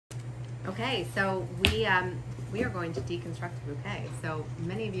Okay, so we are going to deconstruct a bouquet. So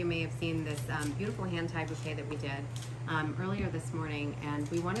many of you may have seen this beautiful hand-tied bouquet that we did earlier this morning, and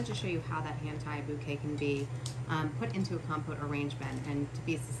we wanted to show you how that hand-tied bouquet can be put into a compote arrangement. And to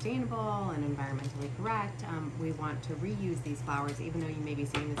be sustainable and environmentally correct, we want to reuse these flowers, even though you may be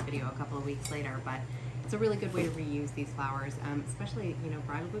seeing this video a couple of weeks later. But it's a really good way to reuse these flowers, especially, you know,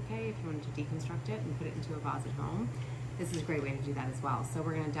 bridal bouquet, if you wanted to deconstruct it and put it into a vase at home. This is a great way to do that as well. So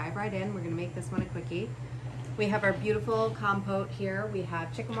we're going to dive right in. We're going to make this one a quickie. We have our beautiful compote here. We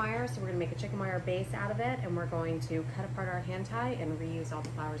have chicken wire, so we're going to make a chicken wire base out of it, and we're going to cut apart our hand tie and reuse all the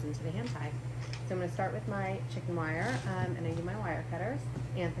flowers into the hand tie. So I'm going to start with my chicken wire, and I need my wire cutters.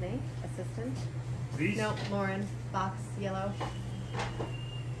 Anthony, assistant. These? No, Lauren, box, yellow.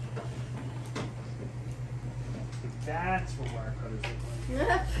 That's what wire cutters look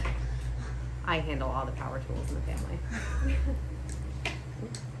like. I handle all the power tools in the family.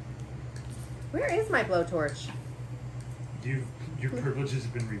 Where is my blowtorch? Your privileges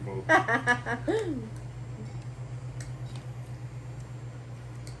have been revoked.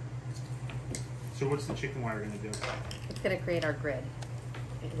 So what's the chicken wire going to do? It's going to create our grid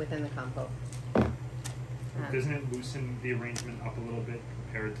within the compote. Doesn't it loosen the arrangement up a little bit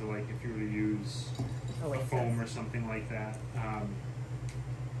compared to like if you were to use a foam or something like that?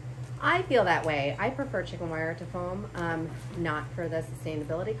 I feel that way. I prefer chicken wire to foam, not for the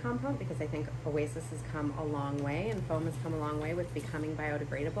sustainability component, because I think Oasis has come a long way and foam has come a long way with becoming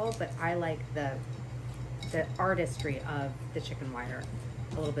biodegradable, but I like the artistry of the chicken wire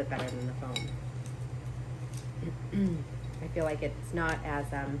a little bit better than the foam. I feel like it's not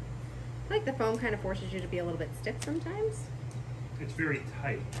as, I feel like the foam kind of forces you to be a little bit stiff sometimes. It's very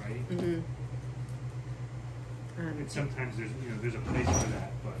tight, right? Mm-hmm. And sometimes there's a place for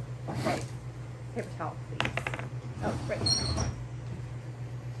that, but. Okay. Paper towel, please. Oh, great. So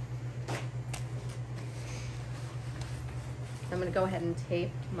I'm going to go ahead and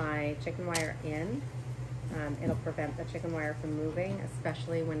tape my chicken wire in. It'll prevent the chicken wire from moving,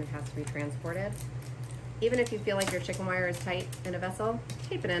 especially when it has to be transported. Even if you feel like your chicken wire is tight in a vessel,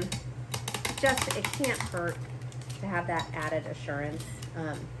 tape it in. It can't hurt to have that added assurance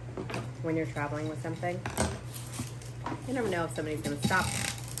when you're traveling with something. You never know if somebody's going to stop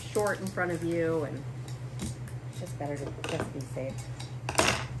short in front of you, and it's just better to just be safe.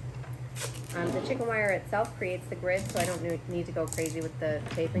 The chicken wire itself creates the grid, so I don't need to go crazy with the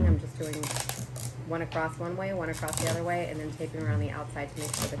taping. I'm just doing one across one way, one across the other way, and then taping around the outside to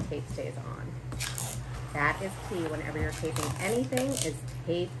make sure the tape stays on. That is key whenever you're taping anything, is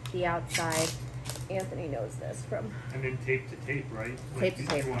tape the outside. Anthony knows this from... And then tape to tape, right? Tape to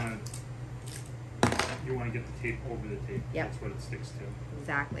tape. You want to get the tape over the tape. Yep. That's what it sticks to.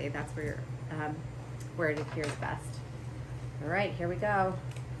 Exactly. That's where it adheres best. All right, here we go.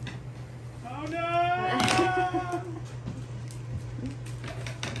 Oh no!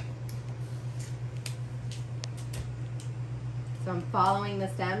 So I'm following the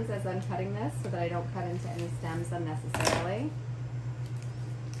stems as I'm cutting this so that I don't cut into any stems unnecessarily.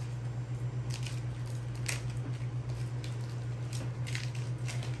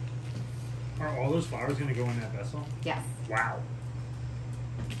 Are all those flowers going to go in that vessel? Yes. Wow.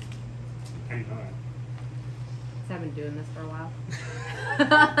 How do you know that? Because I've been doing this for a while.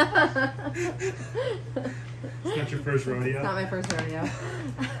 It's not your first rodeo? It's not my first rodeo.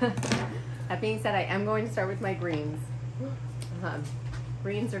 That being said, I am going to start with my greens.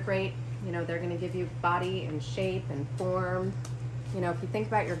 Greens are great. You know, they're going to give you body and shape and form. You know, if you think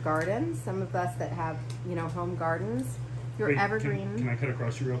about your gardens, some of us that have, you know, home gardens, your evergreen. Can I cut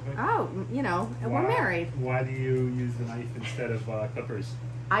across you real quick? Oh, you know, we're married. Why do you use the knife instead of clippers?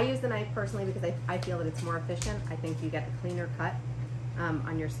 I use the knife personally because I feel that it's more efficient. I think you get a cleaner cut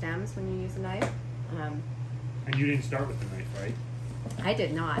on your stems when you use a knife. And you didn't start with the knife, right? I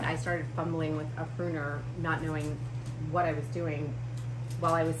did not. I started fumbling with a pruner, not knowing what I was doing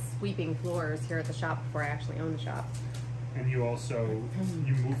while I was sweeping floors here at the shop before I actually owned the shop. And you also,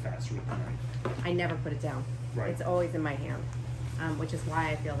 you move faster with the knife. I never put it down. Right. It's always in my hand, which is why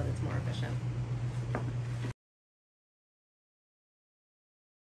I feel that it's more efficient.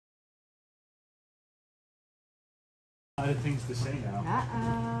 A lot of things to say now.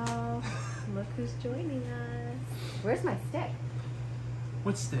 Uh-oh. Look who's joining us. Where's my stick?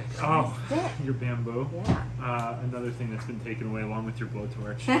 What stick? Oh, stick. Your bamboo. Yeah. Another thing that's been taken away along with your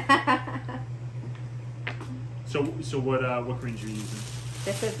blowtorch. So what greens are you using?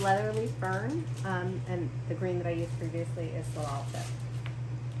 This is leatherleaf fern, and the green that I used previously is solal tip.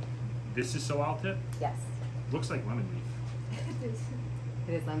 This is solal tip? Yes. Looks like lemon leaf.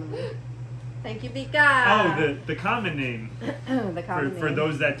 It is lemon leaf. Thank you, Bika. Oh, the common name. The common for name.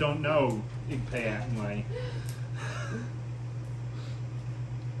 those that don't know, Igpeatnway.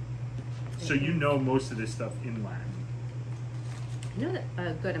 So you know most of this stuff in Latin. I know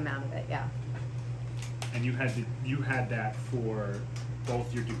a good amount of it, yeah. And you had that for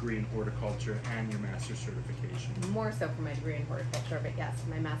both your degree in horticulture and your master's certification. More so for my degree in horticulture, but yes,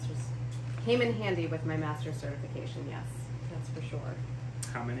 my master's came in handy with my master's certification, yes. That's for sure.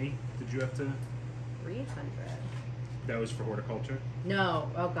 How many did you have to? 300. That was for horticulture? No,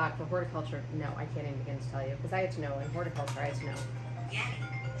 oh God, for horticulture, no, I can't even begin to tell you, because I had to know, in horticulture, I had to know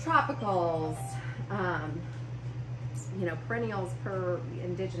tropicals, you know, perennials per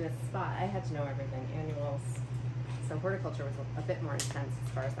indigenous spot. I had to know everything, annuals. So horticulture was a bit more intense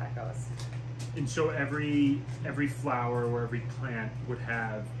as far as that goes. And so every flower or every plant would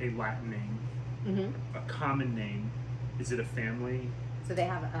have a Latin name, a common name. Is it a family? So they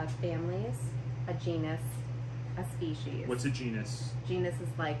have families, a genus, a species. What's a genus? Genus is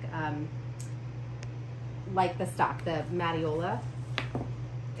like the stock. The Matiola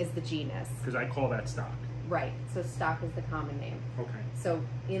is the genus. Because I call that stock. Right. So stock is the common name. Okay. So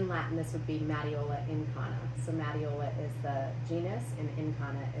in Latin, this would be Matiola incana. So Matiola is the genus, and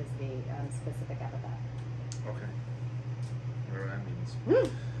incana is the specific epithet. Okay. Whatever that means.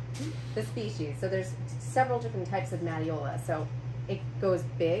 The species. So there's several different types of Matiola. So it goes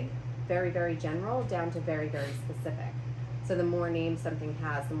big, very, very general, down to very, very specific. So the more names something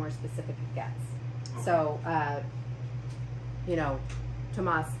has, the more specific it gets. Okay. So, you know,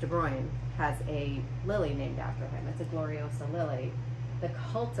 Thomas de Bruyne has a lily named after him. It's a Gloriosa lily. The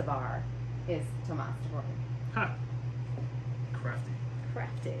cultivar is Thomas de Bruyne. Huh. Crafty.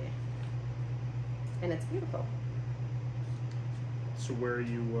 Crafty. And it's beautiful. So where are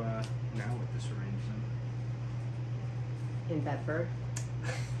you now with this arrangement? In Bedford.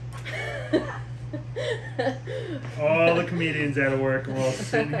 All the comedians out of work are all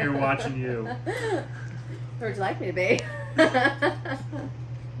sitting here watching you. Where would you like me to be?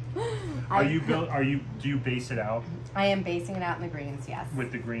 Do you base it out? I am basing it out in the greens, yes.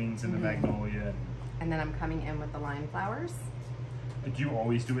 With the greens and the magnolia. And then I'm coming in with the lime flowers. Do you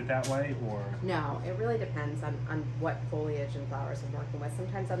always do it that way, or? No, it really depends on what foliage and flowers I'm working with.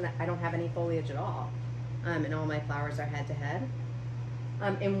 Sometimes I don't have any foliage at all, and all my flowers are head to head.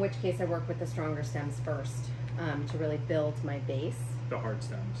 In which case I work with the stronger stems first to really build my base. The hard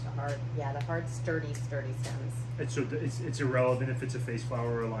stems. The hard, sturdy stems. It's irrelevant if it's a face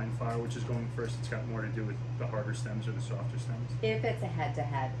flower or a line flower, which is going first. It's got more to do with the harder stems or the softer stems. If it's a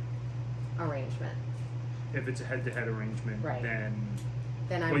head-to-head arrangement. If it's a head-to-head arrangement, right. then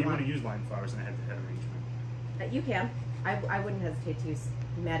you want to use line flowers in a head-to-head arrangement. You can. I wouldn't hesitate to use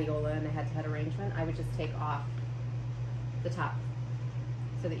Matiola in a head-to-head arrangement. I would just take off the top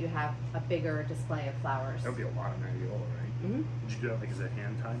so that you have a bigger display of flowers. That would be a lot of Matiola, right? Mm-hmm. Would you do that like as a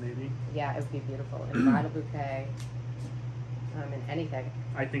hand tie, maybe? Yeah, it would be beautiful. In bridal bouquet, and anything.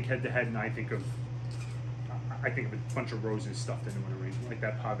 I think head-to-head, and I think of a bunch of roses stuffed into an arrangement, like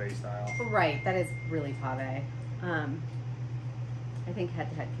that pave style. Right, that is really pave. I think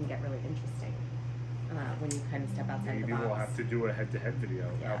head-to-head can get really interesting when you kind of step outside the box. Maybe we'll have to do a head-to-head video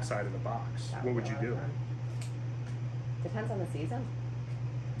outside of the box. What would you do? Depends on the season.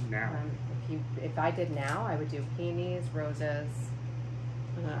 Now. If I did now, I would do peonies, roses.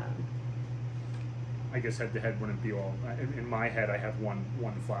 I guess head-to-head wouldn't be all. In my head, I have one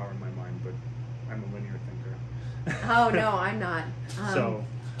flower in my mind, but I'm a linear thinker. Oh no, I'm not. So.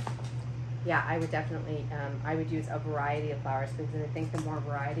 Yeah, I would definitely. I would use a variety of flowers because I think the more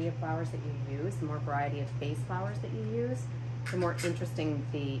variety of flowers that you use, the more variety of base flowers that you use, the more interesting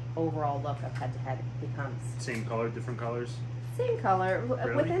the overall look of head-to-head becomes. Same color, different colors. Same color,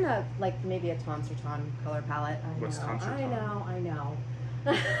 really? Within maybe a ton color palette. What's ton-sur-ton? I know.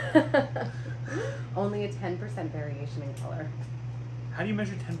 Only a 10% variation in color. How do you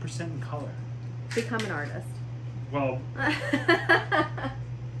measure 10% in color? Become an artist. Well,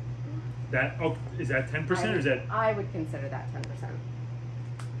 is that 10% or is that? I would consider that 10%.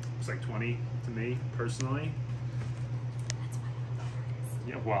 It's like 20 to me personally. That's why I'm an artist.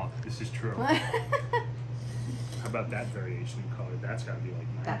 Yeah, well, this is true. How about that variation in color? That's got to be like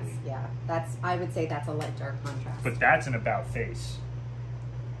 90. I would say that's a light dark contrast. But that's an about face.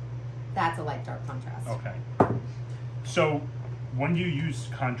 That's a light dark contrast. Okay. So when do you use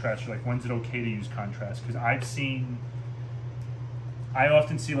contrast? Or like when's it okay to use contrast? Because I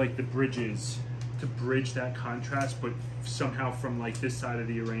often see like the bridges to bridge that contrast, but somehow from like this side of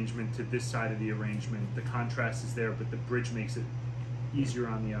the arrangement to this side of the arrangement, the contrast is there, but the bridge makes it easier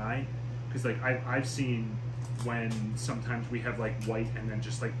on the eye. Because like I've seen when sometimes we have like white and then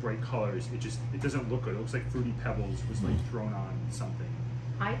just like bright colors. It doesn't look good. It looks like Fruity Pebbles was like thrown on something.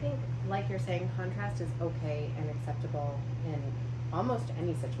 I think, like you're saying, contrast is okay and acceptable in almost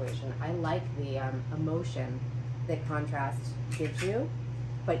any situation. I like the emotion that contrast gives you,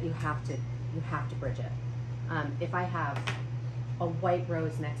 but you have to bridge it. If I have a white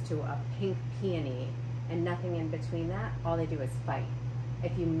rose next to a pink peony and nothing in between that, all they do is fight.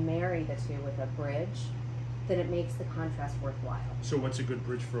 If you marry the two with a bridge, then it makes the contrast worthwhile. So what's a good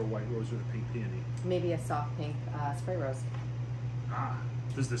bridge for a white rose with a pink peony? Maybe a soft pink spray rose. Ah,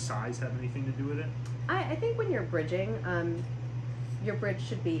 does the size have anything to do with it? I think when you're bridging, your bridge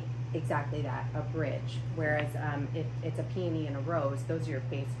should be exactly that, a bridge. Whereas if it's a peony and a rose, those are your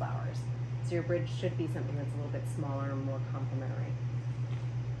base flowers. So your bridge should be something that's a little bit smaller and more complementary.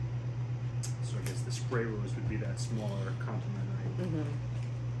 So I guess the spray rose would be that smaller complementary. Mm-hmm.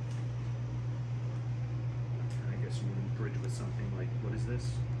 I guess you wouldn't bridge with something like, what is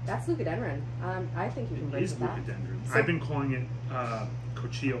this? That's leucodendron. I think you can It bridge is with that. leucodendron. So, I've been calling it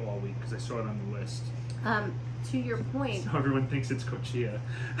cochia all week because I saw it on the list. to your point. So everyone thinks it's cochia.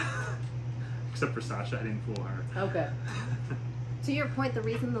 Except for Sasha, I didn't fool her. Oh, good. To your point, the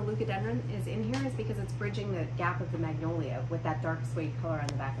reason the leucodendron is in here is because it's bridging the gap of the magnolia with that dark suede color on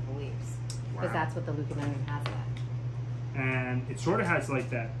the back of the leaves. Because Wow. that's what the leucodendron has in it. And it sort of has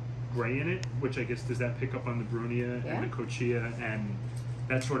like that gray in it, which I guess does that pick up on the brunia Yeah. and the cochia, and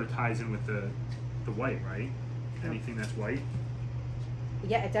that sort of ties in with the white, right? Anything that's white.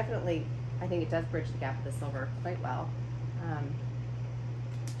 Yeah, it definitely, I think it does bridge the gap of the silver quite well.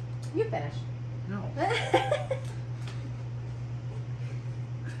 You finished. No.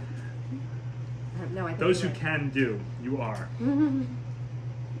 No, I think Those who you're right. can do, you are.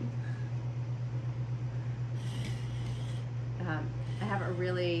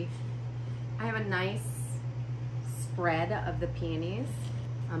 I have a nice spread of the peonies,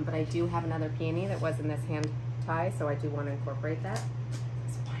 but I do have another peony that was in this hand tie, so I do want to incorporate that.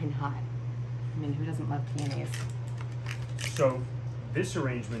 So why not? I mean, who doesn't love peonies? So this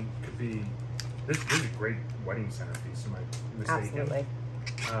arrangement could be, this is a great wedding centerpiece, am I mistaken? Absolutely.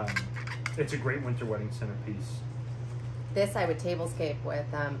 It's a great winter wedding centerpiece. This I would tablescape with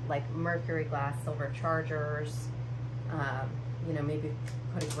like mercury glass silver chargers, you know, maybe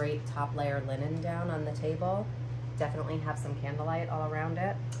put a great top layer linen down on the table. Definitely have some candlelight all around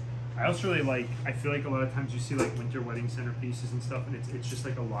it. I also really like, I feel like a lot of times you see like winter wedding centerpieces and stuff, and it's just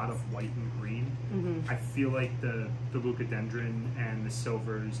like a lot of white and green. Mm-hmm. I feel like the leucodendron and the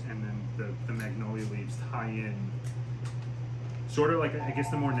silvers and then the magnolia leaves tie in sort of like, I guess,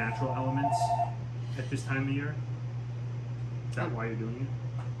 the more natural elements at this time of year. Is that why you're doing it?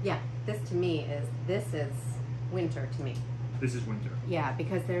 Yeah, this is winter to me. This is winter. Yeah,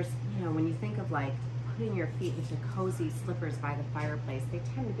 because there's, you know, when you think of like putting your feet into cozy slippers by the fireplace, they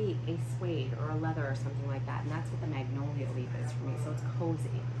tend to be a suede or a leather or something like that, and that's what the magnolia leaf is for me. So it's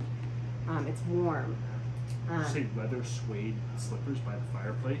cozy. It's warm. You say leather suede slippers by the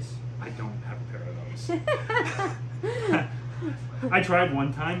fireplace? I don't have a pair of those. I tried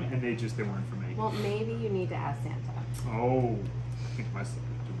one time and they weren't for me. Well, maybe you need to ask Santa. Oh, I think my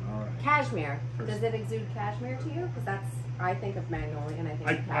slippers doing all right. Cashmere. Does it exude cashmere to you? Because that's, I think of magnolia and I think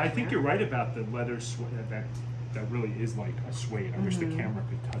of cashmere. I think you're right about the leather suede. That really is like a suede. I wish the camera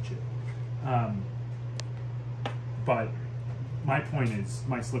could touch it. But my point is,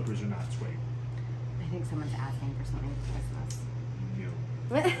 my slippers are not suede. I think someone's asking for something for Christmas. No.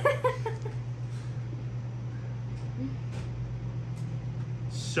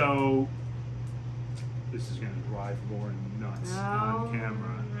 So, this is going to drive Lauren nuts on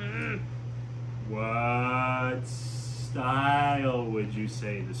camera. What style would you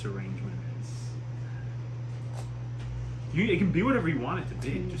say this arrangement is? It can be whatever you want it to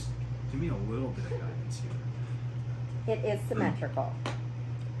be. Just give me a little bit of guidance here. It is symmetrical.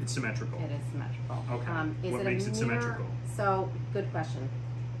 It's symmetrical. It is symmetrical. Okay. Is What it makes a it mirror? symmetrical? So, good question.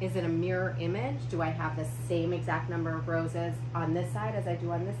 Is it a mirror image? Do I have the same exact number of roses on this side as I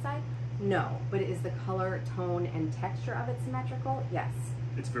do on this side? No. But is the color, tone, and texture of it symmetrical? Yes.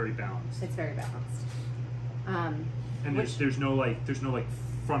 It's very balanced. It's very balanced. And there's no like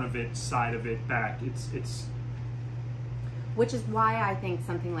front of it, side of it, back. It's Which is why I think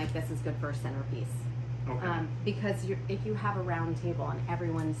something like this is good for a centerpiece. okay. Because if you have a round table and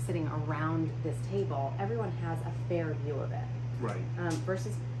everyone's sitting around this table, everyone has a fair view of it. Right.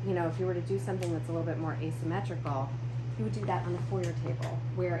 Versus, you know, if you were to do something that's a little bit more asymmetrical, you would do that on a foyer table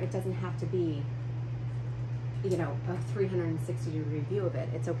where it doesn't have to be, you know, a 360-degree view of it.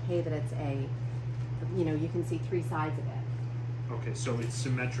 It's okay that it's a, you know, you can see three sides of it. Okay, so it's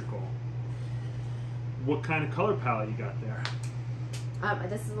symmetrical. What kind of color palette you got there?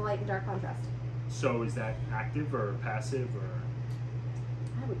 This is a light and dark contrast. So is that active or passive or?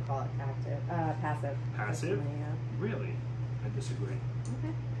 I would call it passive. Passive? Yeah. Really? I disagree. Okay.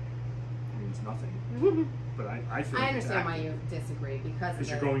 It means nothing. But I feel I like it's understand why active. you disagree because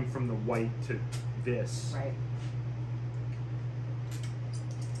You're going from the white to this. right.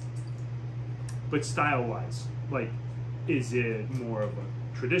 But style-wise, like, is it more of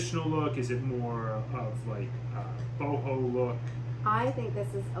a traditional look? Is it more of like a boho look? I think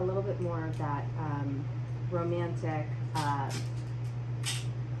this is a little bit more of that romantic,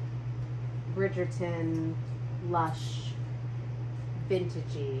 Bridgerton, lush,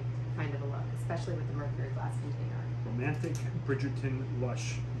 vintagey kind of a look, especially with the mercury glass container. Romantic, Bridgerton,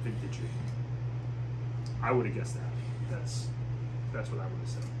 lush, vintagey. I would have guessed that. That's what I would have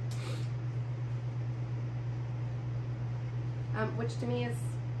said. Which to me is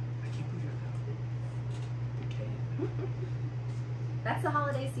I can't believe you have Bouquet. that's the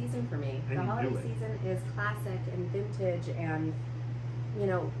holiday season for me. And the you holiday do it. season is classic and vintage, and you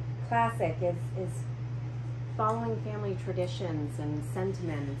know, classic is following family traditions and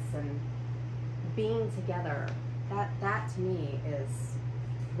sentiments and being together. That to me is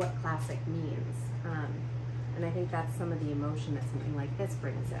what classic means, and I think that's some of the emotion that something like this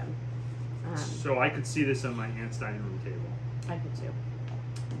brings in. So I could see this on my aunt's dining room table. I could too.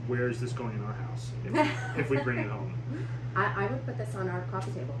 Where is this going in our house if we bring it home? I would put this on our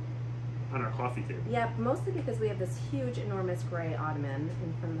coffee table. On our coffee table. Yeah, mostly because we have this huge, enormous gray ottoman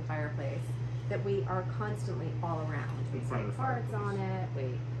in front of the fireplace that we are constantly all around. We In front play of the cards fireplace. on it.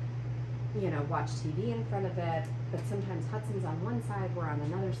 We, watch TV in front of it. But sometimes Hudson's on one side, we're on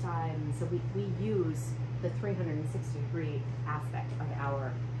another side, and so we use the 360-degree aspect of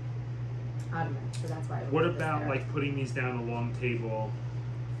our ottoman. So that's why. What about like putting these down a long table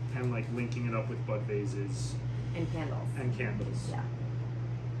and like linking it up with bud vases and candles and candles? Yeah.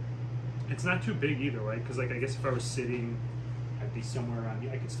 It's not too big either, right? Because like I guess if I was sitting, I'd be somewhere around.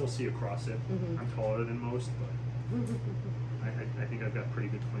 I could still see across it. Mhm. I'm taller than most, but I think I've got pretty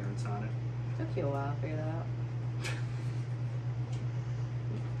good clearance on it. Took you a while to figure that out.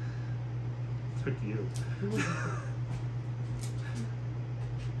 Took you.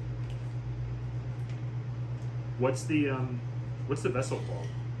 What's the vessel called?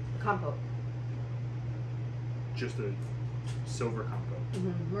 Compote. Just a silver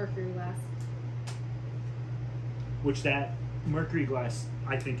compote. Mercury glass. Which that mercury glass,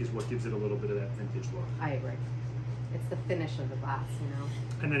 I think, is what gives it a little bit of that vintage look. I agree. It's the finish of the glass,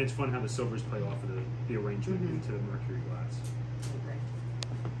 And then it's fun how the silvers play off of the arrangement Mhm. into the mercury glass. I agree.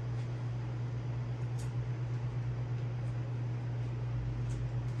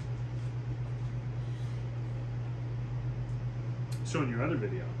 So in your other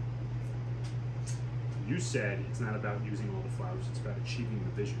video, you said it's not about using all the flowers, it's about achieving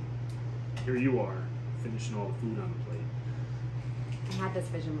the vision. Here you are, finishing all the food on the plate. I had this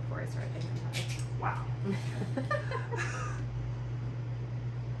vision before I started thinking about it. Wow.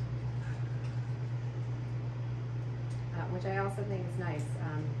 Which I also think is nice,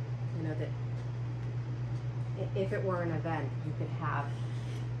 that if it were an event, you could have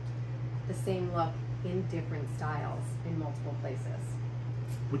the same look in different styles in multiple places.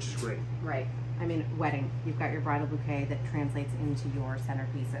 Which is great. Right. I mean, wedding, you've got your bridal bouquet that translates into your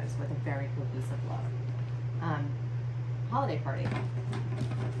centerpieces with a very cohesive look. Holiday party,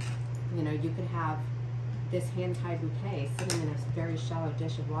 you could have this hand-tied bouquet sitting in a very shallow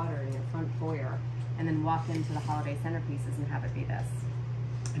dish of water in your front foyer, and then walk into the holiday centerpieces and have it be this.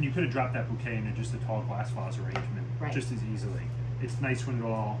 And you could have dropped that bouquet into just a tall glass vase arrangement Right. just as easily. It's nice when it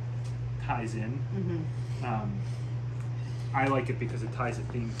all ties in. Mm-hmm. I like it because it ties a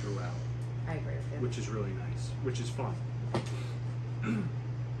theme throughout, I agree with you. which is really nice, which is fun.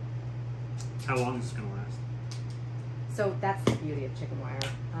 How long is this going to last? So that's the beauty of chicken wire.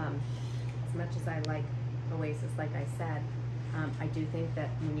 As much as I like Oasis, like I said, I do think that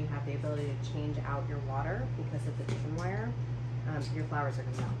when you have the ability to change out your water because of the chicken wire, your flowers are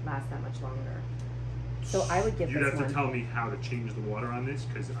going to last that much longer. So I would give You'd this have one. to tell me how to change the water on this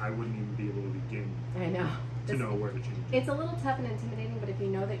because I wouldn't even be able to begin I know. to know where to change it. It's a little tough and intimidating, but if you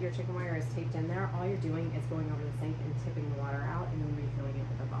know that your chicken wire is taped in there, all you're doing is going over the sink and tipping the water out and then refilling it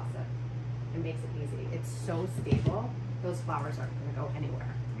with a faucet. It makes it easy. It's so stable, those flowers aren't going to go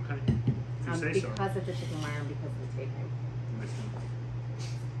anywhere. Okay. If you say so. Because of the chicken wire and because of the taping. Makes sense.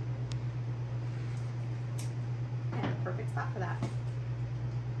 Yeah, perfect spot for that.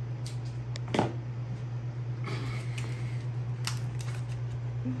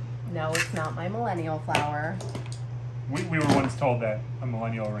 No, it's not my millennial flower. We were once told that a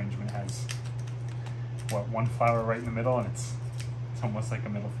millennial arrangement has what, one flower right in the middle, and it's almost like a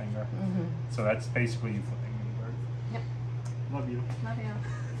middle finger. So that's basically you flipping me, Bert. Yep. Love you. Love you.